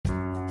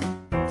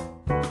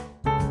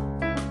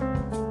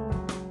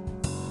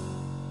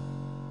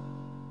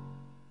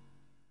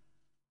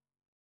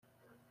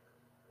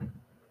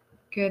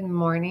Good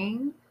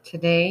morning.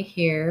 Today,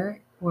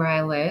 here where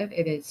I live,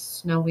 it is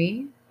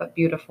snowy but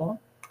beautiful.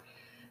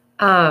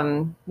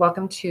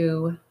 Welcome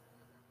to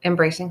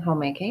Embracing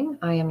Homemaking.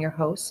 I am your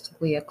host,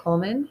 Leah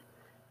Coleman,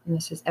 and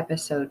this is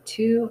episode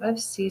 2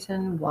 of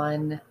season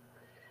 1.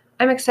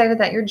 I'm excited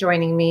that you're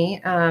joining me.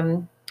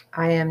 I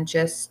am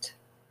just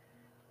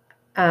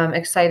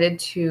excited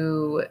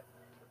to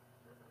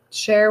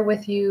share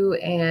with you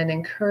and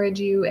encourage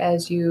you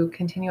as you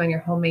continue on your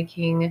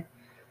homemaking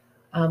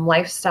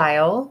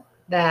lifestyle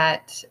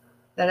that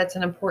it's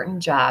an important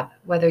job,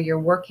 whether you're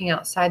working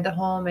outside the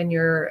home and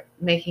you're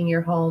making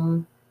your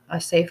home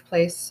a safe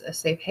place, a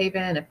safe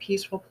haven, a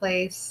peaceful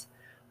place,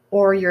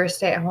 or you're a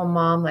stay-at-home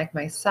mom like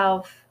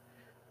myself.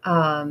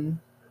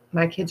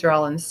 My kids are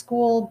all in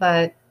school,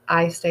 but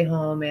I stay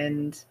home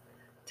and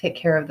take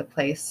care of the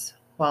place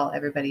while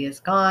everybody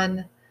is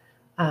gone.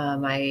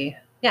 I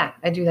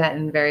do that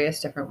in various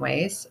different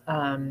ways.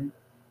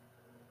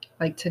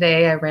 Like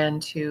today, I ran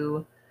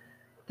to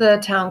the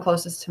town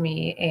closest to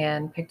me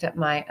and picked up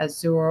my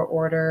Azure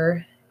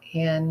order.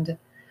 And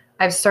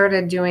I've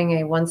started doing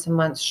a once a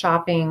month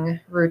shopping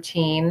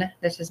routine.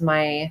 This is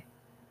my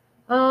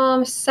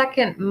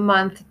second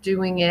month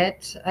doing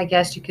it. I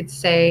guess you could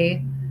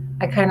say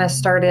I kind of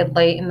started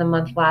late in the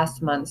month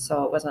last month,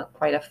 so it wasn't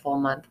quite a full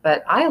month,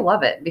 but I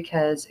love it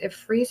because it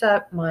frees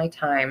up my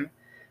time.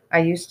 I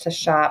used to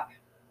shop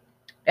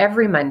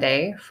every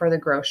Monday for the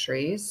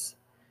groceries,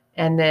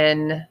 and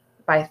then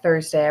by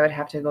Thursday I would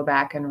have to go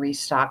back and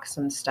restock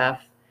some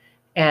stuff.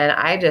 And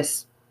I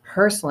just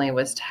personally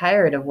was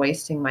tired of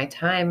wasting my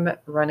time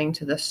running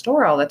to the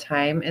store all the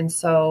time. And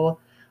so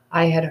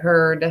I had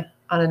heard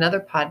on another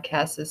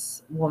podcast,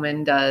 this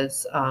woman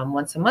does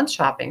once a month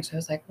shopping. So I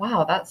was like,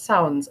 wow, that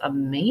sounds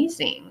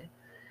amazing.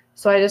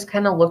 So I just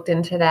kind of looked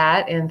into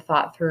that and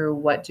thought through,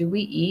 what do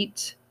we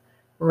eat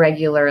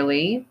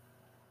regularly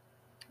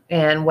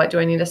and what do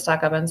I need to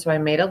stock up on? So I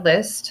made a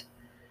list.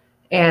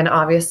 And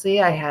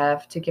obviously, I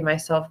have to give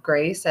myself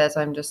grace as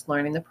I'm just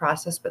learning the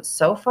process. But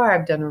so far,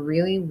 I've done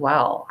really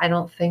well. I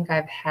don't think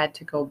I've had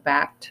to go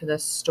back to the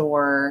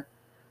store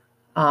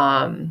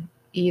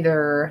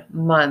either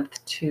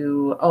month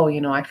to,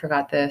 I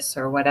forgot this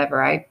or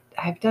whatever.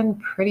 I've done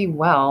pretty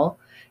well.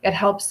 It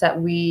helps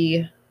that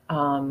we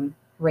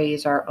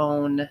raise our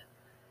own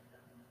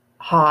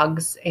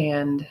hogs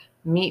and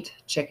meat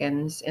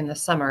chickens in the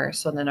summer.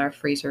 So then our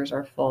freezers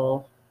are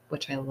full,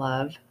 which I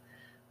love.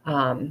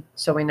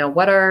 So we know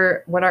what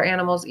our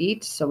animals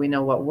eat, so we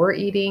know what we're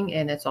eating,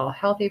 and it's all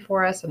healthy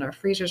for us, and our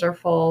freezers are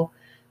full.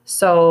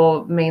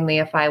 So mainly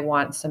if I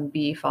want some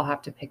beef, I'll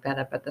have to pick that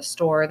up at the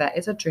store. That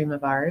is a dream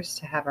of ours,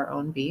 to have our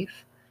own beef.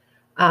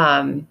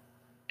 And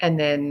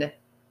then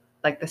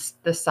like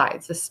the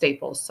sides, the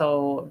staples.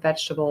 So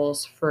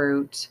vegetables,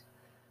 fruit,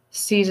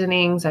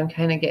 seasonings. I'm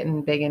kind of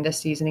getting big into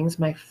seasonings.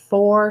 My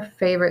 4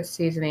 favorite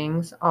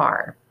seasonings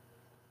are,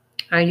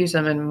 I use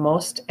them in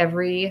most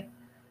every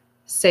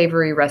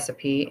savory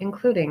recipe,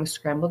 including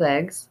scrambled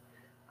eggs,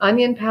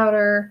 onion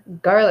powder,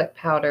 garlic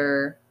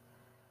powder,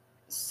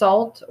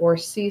 salt or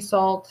sea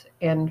salt,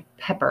 and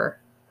pepper.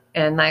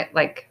 And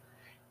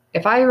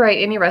if I write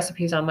any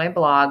recipes on my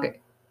blog,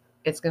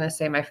 it's going to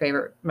say my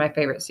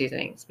favorite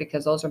seasonings,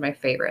 because those are my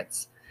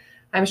favorites.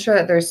 I'm sure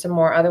that there's some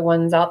more other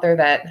ones out there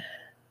that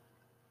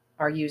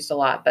are used a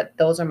lot, but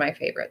those are my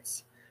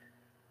favorites.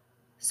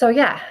 So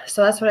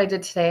that's what I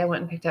did today. I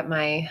went and picked up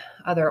my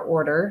other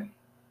order.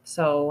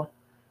 So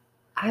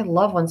I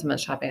love once a month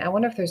shopping. I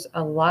wonder if there's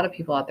a lot of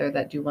people out there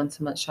that do once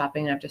a month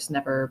shopping. I've just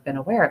never been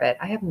aware of it.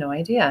 I have no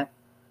idea.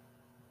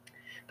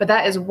 But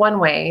that is one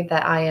way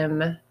that I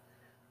am,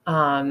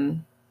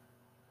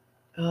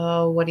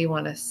 what do you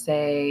want to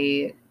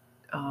say?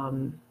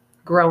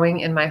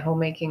 Growing in my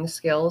homemaking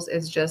skills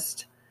is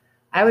just,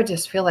 I would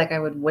just feel like I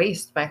would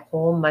waste my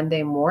whole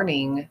Monday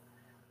morning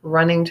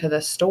running to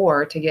the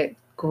store to get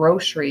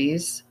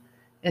groceries.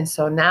 And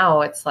so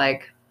now it's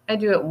like I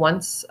do it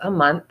once a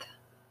month.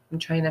 I'm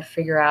trying to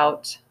figure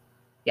out,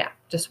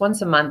 just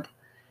once a month.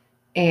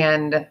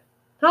 And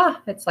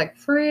it's like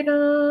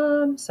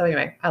freedom. So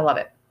anyway, I love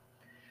it.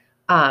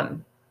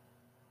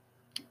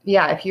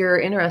 If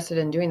you're interested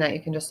in doing that, you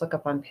can just look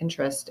up on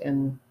Pinterest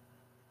and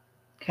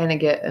kind of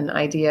get an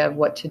idea of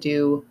what to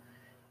do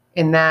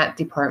in that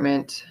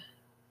department.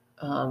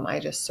 I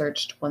just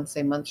searched once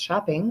a month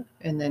shopping,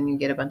 and then you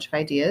get a bunch of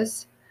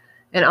ideas.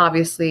 And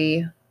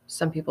obviously,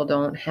 some people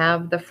don't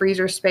have the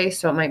freezer space,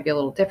 so it might be a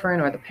little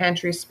different, or the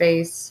pantry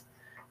space.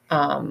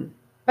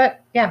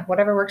 But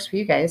whatever works for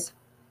you guys.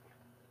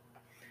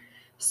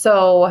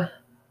 So,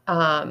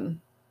 some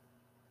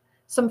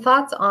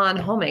thoughts on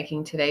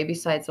homemaking today,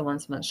 besides the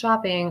once a month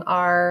shopping,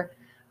 are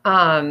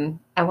I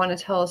want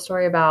to tell a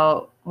story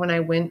about when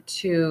I went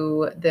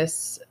to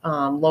this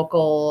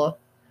local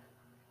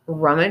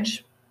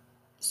rummage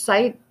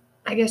site,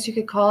 I guess you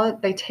could call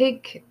it. They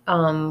take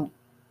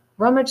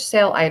rummage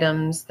sale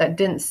items that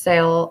didn't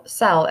sell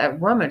at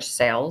rummage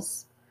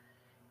sales,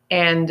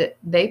 and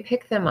they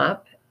pick them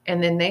up,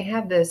 and then they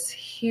have this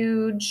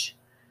huge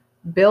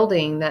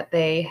building that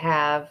they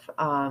have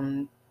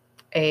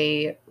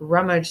a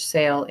rummage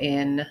sale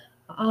in.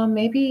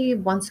 maybe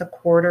once a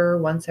quarter,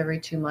 once every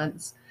 2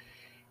 months.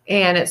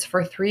 And it's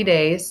for 3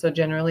 days. So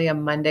generally a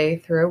Monday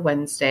through a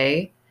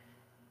Wednesday.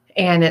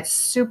 And it's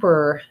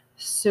super,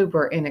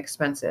 super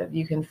inexpensive.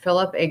 You can fill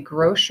up a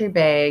grocery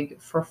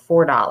bag for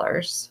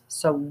 $4.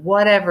 So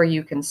whatever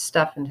you can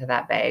stuff into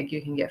that bag,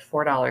 you can get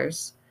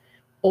 $4.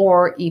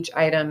 Or each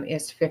item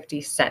is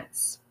 50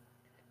 cents.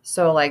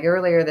 So like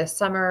earlier this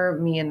summer,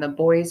 me and the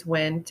boys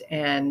went,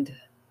 and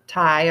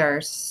Ty, our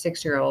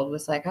 6-year-old,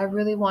 was like, I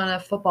really want a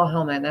football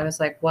helmet. And I was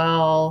like,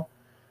 well,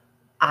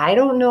 I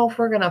don't know if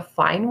we're going to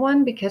find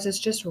one because it's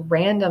just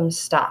random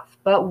stuff,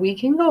 but we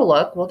can go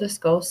look. We'll just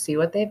go see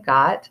what they've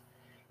got.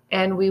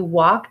 And we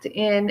walked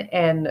in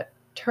and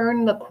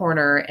turned the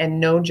corner, and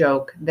no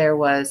joke, there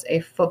was a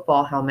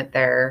football helmet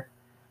there,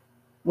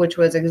 which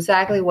was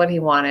exactly what he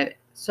wanted.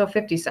 So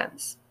 50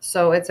 cents.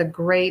 So it's a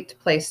great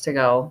place to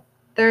go.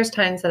 There's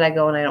times that I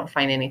go and I don't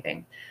find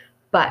anything,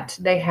 but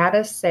they had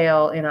a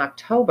sale in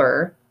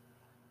October,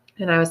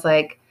 and I was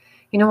like,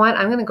 you know what?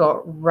 I'm going to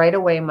go right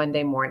away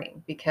Monday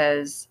morning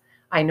because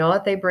I know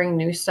that they bring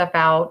new stuff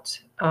out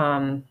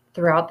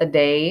throughout the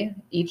day,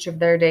 each of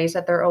their days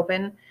that they're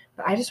open.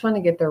 But I just want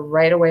to get there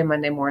right away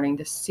Monday morning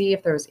to see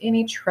if there was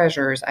any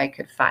treasures I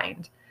could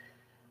find.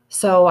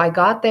 So I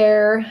got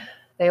there.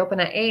 They open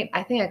at 8.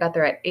 I think I got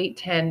there at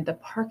 8:10. The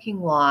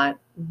parking lot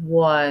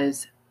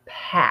was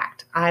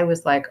packed. I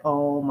was like,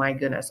 oh my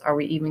goodness, are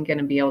we even going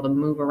to be able to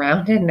move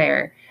around in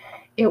there?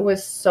 It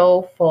was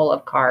so full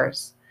of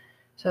cars.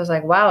 So I was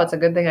like, wow, it's a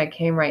good thing I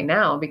came right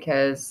now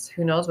because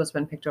who knows what's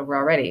been picked over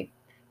already.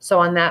 So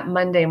on that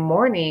Monday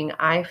morning,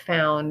 I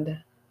found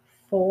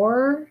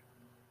 4,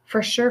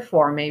 for sure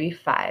 4, maybe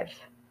 5.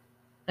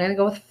 I'm going to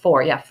go with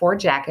 4. Yeah, 4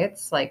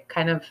 jackets, like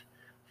kind of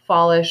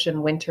fallish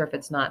and winter if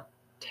it's not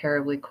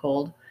terribly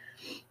cold.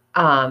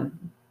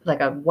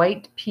 Like a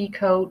white pea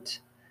coat,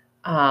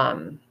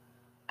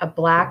 a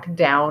black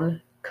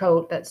down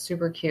coat that's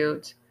super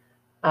cute,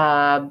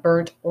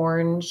 burnt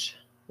orange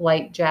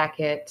light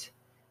jacket,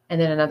 and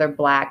then another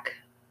black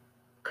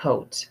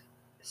coat.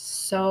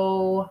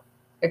 So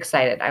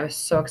excited. I was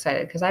so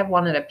excited because I've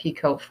wanted a pea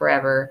coat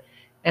forever.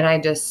 And I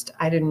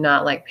do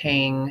not like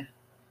paying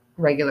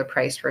regular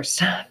price for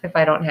stuff if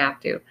I don't have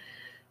to.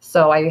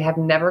 So I have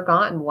never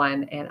gotten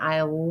one, and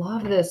I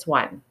love this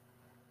one.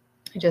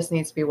 It just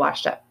needs to be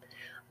washed up.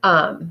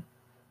 And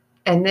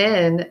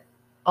then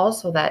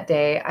also that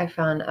day, I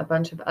found a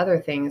bunch of other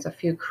things, a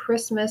few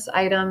Christmas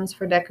items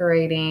for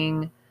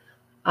decorating,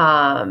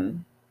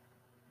 some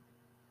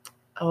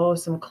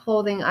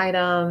clothing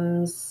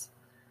items,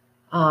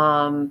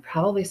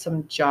 probably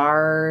some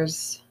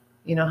jars.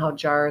 You know how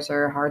jars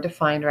are hard to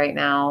find right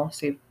now,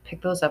 so you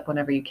pick those up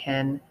whenever you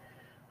can.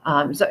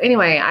 So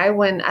anyway, I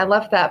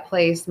left that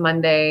place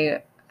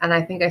Monday, and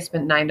I think I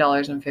spent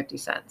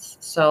 $9.50.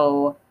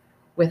 So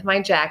with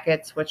my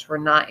jackets, which were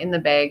not in the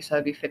bag, so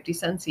it'd be 50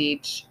 cents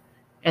each,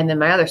 and then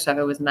my other stuff,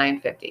 it was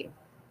 $9.50.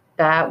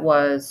 That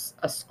was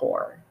a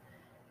score.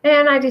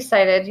 And I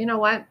decided, you know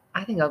what?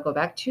 I think I'll go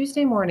back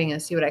Tuesday morning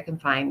and see what I can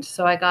find.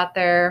 So I got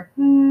there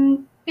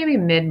maybe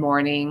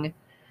mid-morning,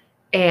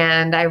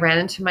 and I ran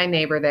into my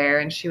neighbor there,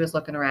 and she was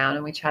looking around,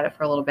 and we chatted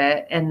for a little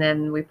bit, and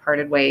then we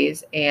parted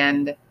ways,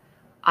 and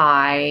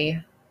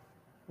I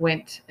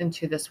went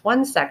into this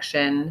one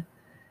section,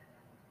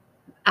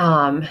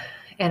 and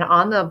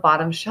on the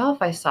bottom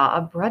shelf, I saw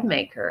a bread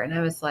maker, and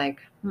I was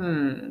like,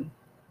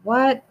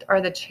 what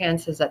are the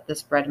chances that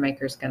this bread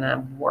maker is going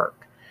to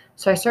work?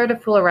 So I started to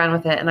fool around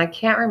with it, and I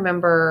can't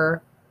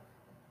remember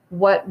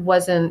I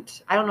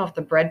don't know if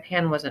the bread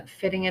pan wasn't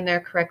fitting in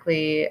there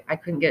correctly. I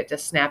couldn't get it to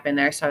snap in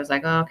there. So I was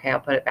like, oh, okay, I'll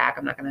put it back.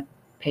 I'm not going to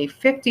pay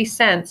 50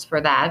 cents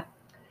for that.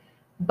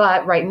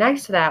 But right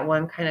next to that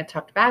one, kind of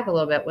tucked back a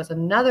little bit, was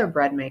another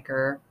bread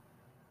maker.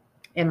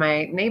 And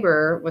my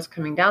neighbor was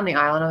coming down the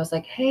aisle, and I was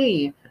like,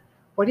 hey,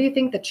 what do you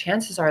think the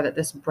chances are that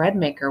this bread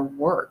maker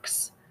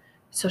works?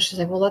 So she's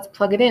like, well, let's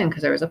plug it in,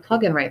 because there was a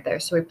plug-in right there.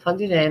 So we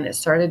plugged it in. It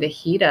started to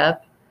heat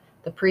up,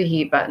 the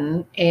preheat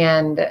button,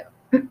 and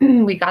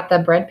we got the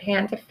bread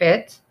pan to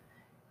fit.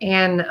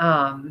 And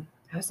I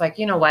was like,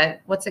 you know what?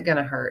 What's it going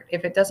to hurt?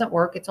 If it doesn't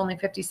work, it's only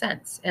 50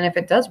 cents. And if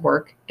it does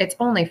work, it's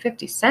only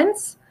 50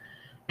 cents.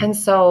 And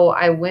so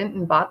I went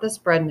and bought this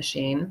bread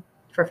machine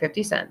for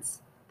 50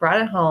 cents,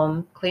 brought it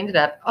home, cleaned it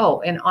up.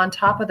 Oh, and on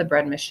top of the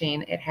bread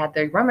machine, it had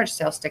the rummage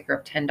sale sticker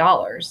of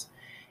 $10.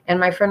 And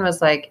my friend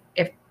was like,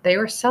 if they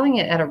were selling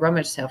it at a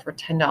rummage sale for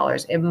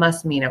 $10, it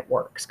must mean it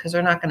works, because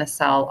they're not going to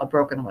sell a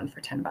broken one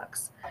for $10.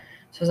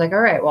 So I was like,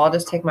 all right, well, I'll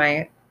just take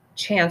my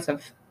chance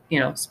of,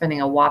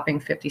 spending a whopping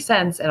 50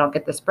 cents, and I'll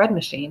get this bread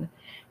machine.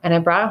 And I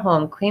brought it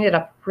home, cleaned it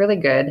up really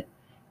good,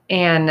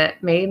 and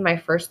made my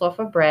first loaf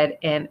of bread,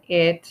 and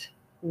it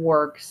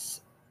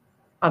works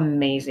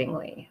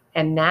amazingly.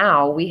 And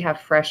now we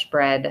have fresh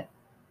bread.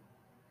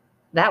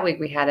 That week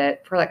we had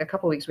it, for like a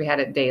couple weeks, we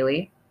had it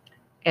daily.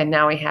 And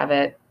now we have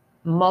it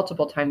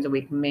multiple times a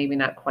week, maybe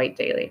not quite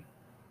daily.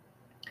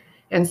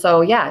 And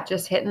so, yeah,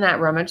 just hitting that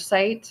rummage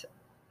site,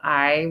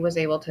 I was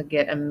able to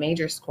get a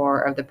major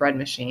score of the bread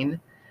machine,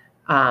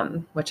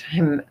 which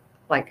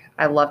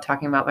I love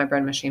talking about my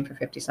bread machine for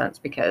 50 cents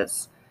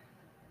because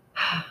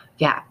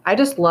Yeah, I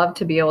just love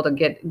to be able to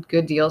get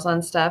good deals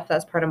on stuff.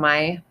 That's part of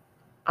my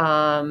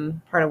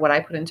part of what I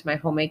put into my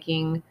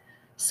homemaking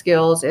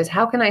skills is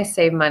how can I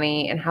save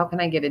money and how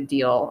can I get a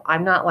deal?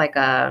 I'm not like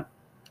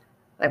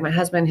my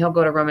husband, he'll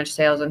go to rummage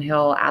sales and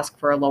he'll ask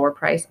for a lower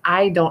price.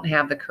 I don't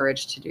have the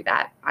courage to do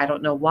that. I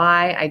don't know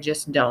why. I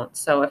just don't.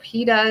 So if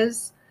he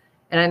does,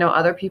 and I know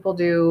other people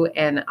do,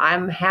 and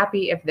I'm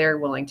happy if they're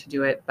willing to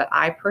do it, but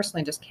I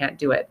personally just can't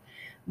do it.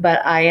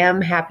 But I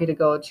am happy to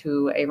go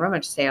to a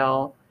rummage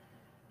sale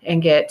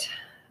and get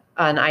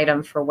an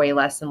item for way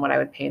less than what I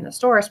would pay in the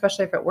store,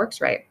 especially if it works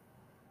right.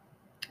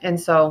 And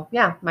so,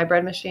 yeah, my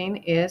bread machine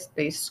is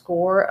the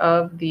score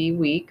of the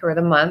week or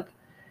the month.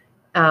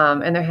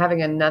 And they're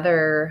having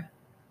another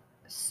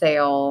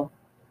sale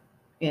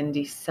in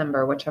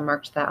December, which I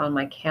marked that on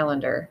my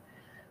calendar.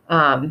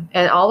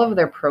 And all of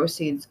their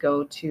proceeds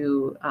go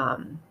to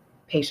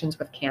patients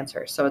with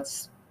cancer. So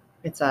it's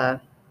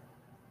a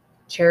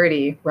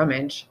charity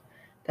rummage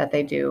that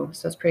they do.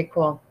 So it's pretty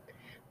cool.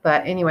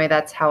 But anyway,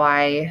 that's how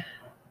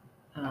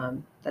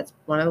that's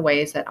one of the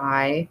ways that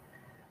I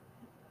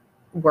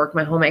work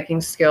my homemaking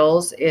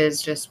skills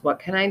is just what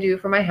can I do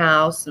for my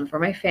house and for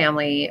my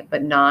family,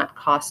 but not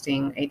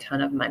costing a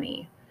ton of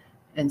money.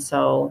 And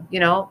so,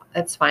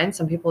 that's fine.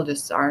 Some people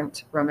just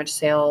aren't rummage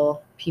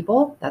sale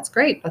people. That's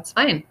great. That's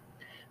fine.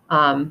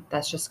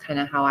 That's just kind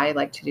of how I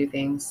like to do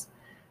things.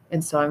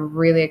 And so I'm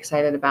really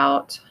excited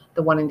about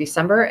the one in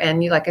December.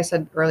 And like I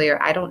said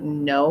earlier, I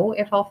don't know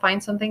if I'll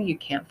find something. You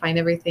can't find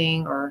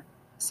everything or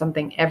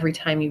something every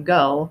time you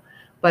go,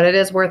 but it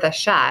is worth a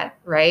shot,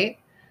 right?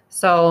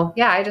 So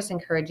yeah, I just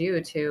encourage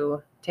you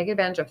to take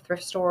advantage of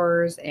thrift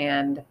stores.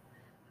 And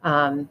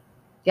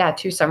yeah,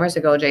 2 summers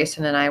ago,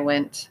 Jason and I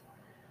went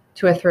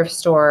to a thrift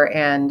store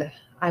and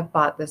I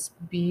bought this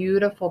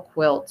beautiful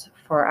quilt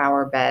for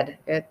our bed.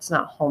 It's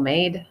not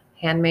homemade,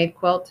 handmade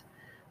quilt,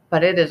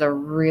 but it is a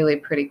really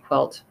pretty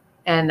quilt.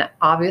 And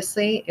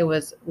obviously it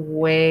was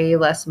way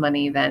less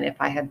money than if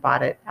I had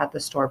bought it at the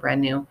store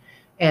brand new.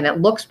 And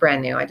it looks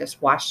brand new. I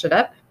just washed it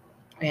up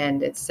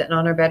and it's sitting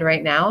on our bed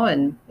right now.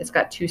 And it's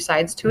got 2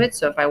 sides to it.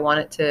 So if I want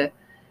it to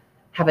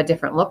have a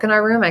different look in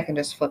our room, I can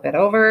just flip it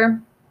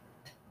over.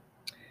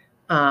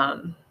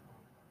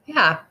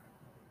 Yeah.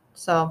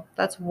 So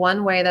that's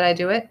one way that I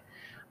do it.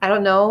 I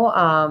don't know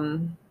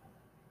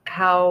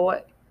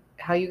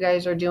how you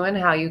guys are doing,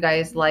 how you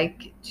guys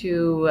like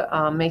to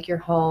make your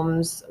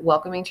homes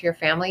welcoming to your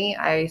family.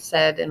 I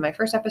said in my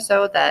first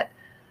episode that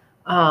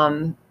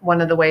one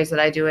of the ways that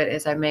I do it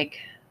is I make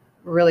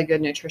really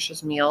good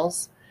nutritious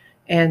meals.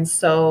 And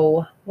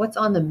so what's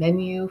on the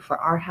menu for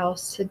our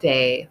house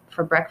today?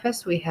 For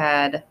breakfast, we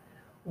had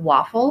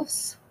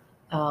waffles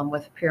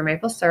with pure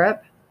maple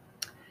syrup.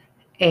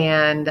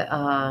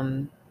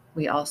 And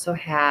we also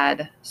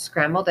had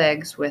scrambled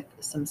eggs with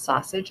some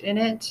sausage in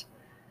it.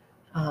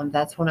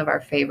 That's one of our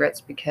favorites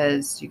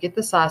because you get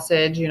the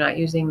sausage, you're not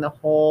using the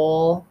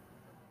whole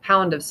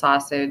pound of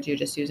sausage, you're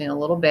just using a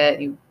little bit.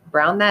 You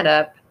brown that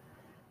up,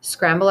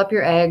 scramble up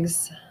your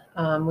eggs.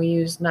 We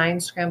used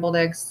 9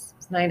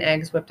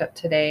 eggs whipped up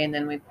today, and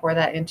then we pour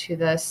that into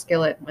the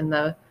skillet when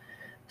the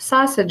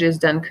sausage is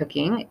done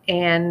cooking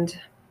and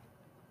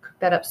cook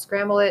that up,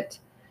 scramble it.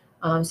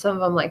 Some of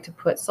them like to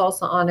put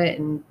salsa on it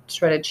and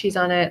shredded cheese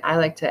on it. I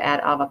like to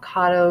add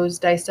avocados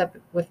diced up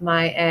with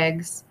my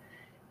eggs.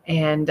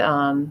 And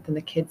then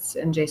the kids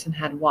and Jason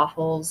had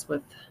waffles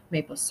with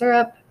maple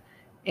syrup.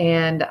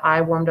 And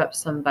I warmed up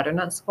some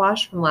butternut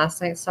squash from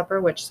last night's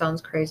supper, which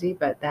sounds crazy,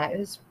 but that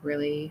is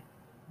really,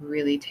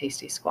 really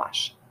tasty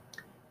squash.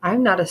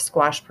 I'm not a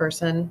squash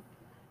person.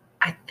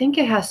 I think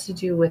it has to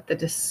do with the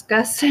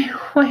disgusting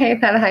way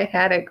that I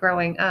had it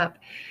growing up.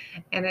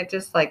 And it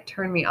just like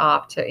turned me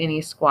off to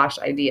any squash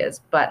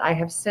ideas. But I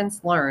have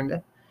since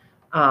learned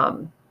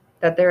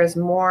that there is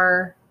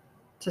more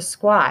to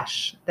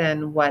squash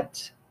than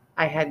what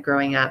I had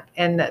growing up.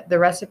 And the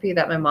recipe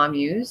that my mom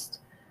used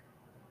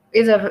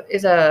is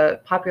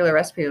a popular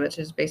recipe, which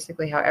is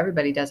basically how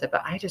everybody does it.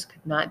 But I just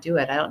could not do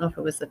it. I don't know if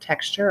it was the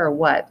texture or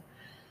what.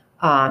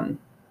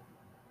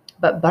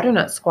 But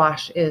butternut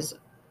squash is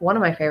one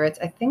of my favorites.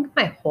 I think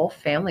my whole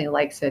family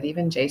likes it.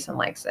 Even Jason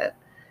likes it.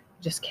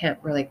 Just can't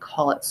really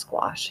call it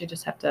squash.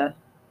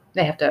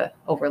 They have to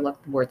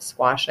overlook the word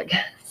squash, I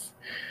guess.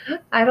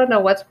 I don't know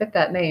what's with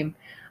that name.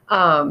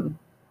 But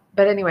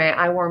anyway,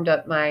 I warmed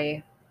up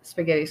my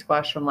spaghetti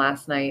squash from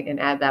last night and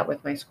add that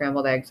with my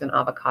scrambled eggs and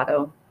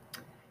avocado.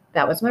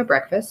 That was my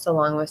breakfast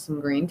along with some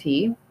green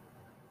tea.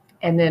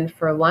 And then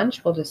for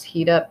lunch, we'll just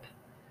heat up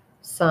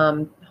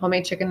some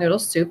homemade chicken noodle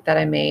soup that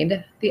I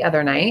made the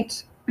other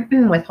night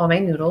with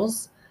homemade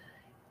noodles.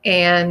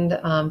 And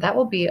that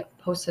will be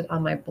posted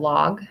on my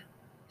blog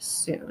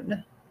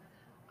soon.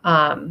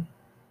 And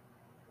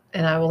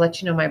I will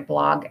let you know my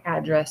blog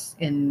address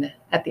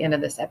at the end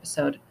of this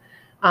episode.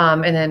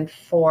 And then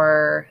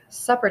for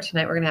supper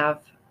tonight, we're going to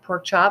have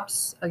pork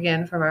chops,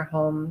 again, from our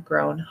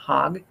homegrown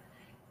hog,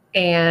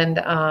 and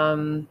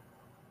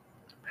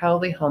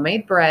probably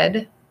homemade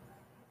bread,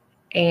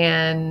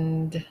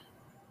 and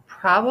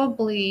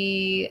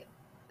probably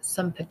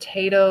some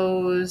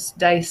potatoes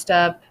diced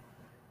up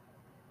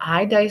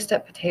I diced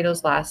up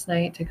potatoes last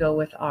night to go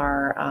with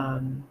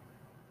our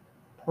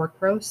pork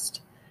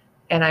roast,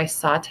 and I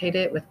sauteed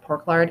it with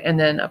pork lard. And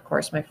then, of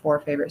course, my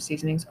 4 favorite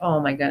seasonings. Oh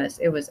my goodness,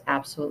 it was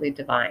absolutely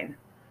divine.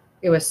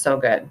 It was so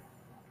good.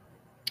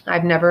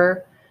 I've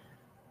never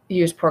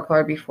used pork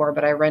lard before,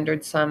 but I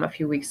rendered some a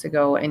few weeks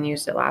ago and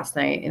used it last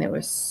night, and it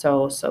was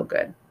so, so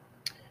good.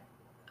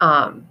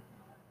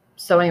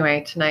 So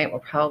anyway, tonight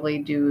we'll probably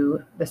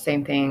do the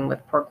same thing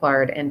with pork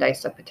lard and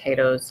diced up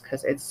potatoes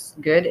because it's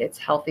good, it's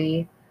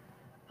healthy,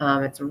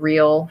 it's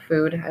real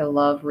food. I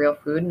love real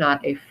food,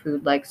 not a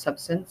food-like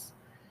substance.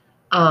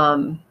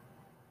 So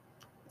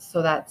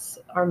that's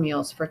our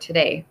meals for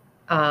today.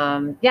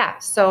 Yeah,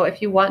 so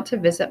if you want to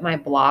visit my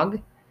blog,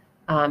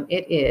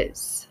 it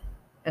is,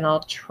 and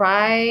I'll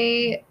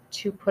try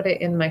to put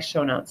it in my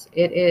show notes.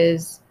 It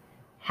is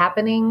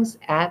happenings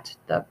at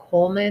the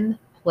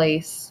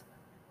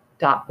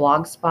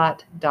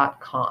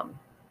coleman.blogspot.com.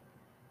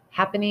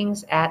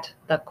 Happenings at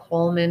the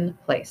Coleman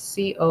Place,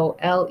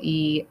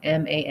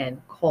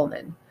 Coleman,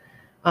 Coleman.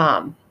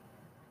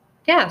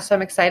 Yeah, so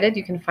I'm excited.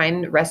 You can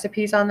find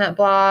recipes on that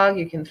blog.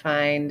 You can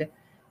find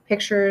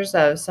pictures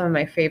of some of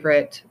my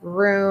favorite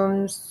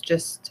rooms,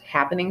 just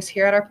happenings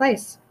here at our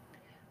place.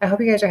 I hope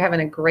you guys are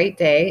having a great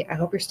day. I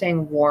hope you're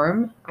staying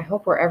warm. I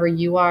hope wherever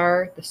you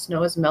are, the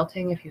snow is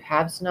melting if you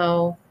have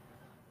snow.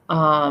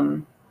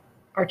 Our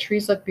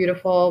trees look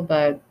beautiful,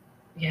 but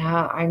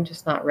yeah, I'm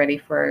just not ready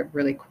for a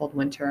really cold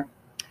winter.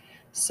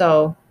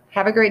 So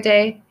have a great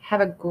day.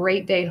 Have a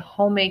great day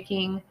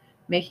homemaking,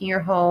 making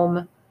your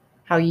home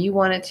how you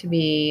want it to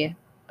be,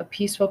 a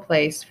peaceful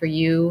place for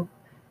you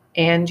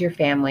and your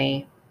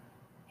family,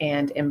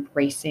 and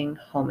embracing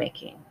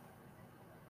homemaking.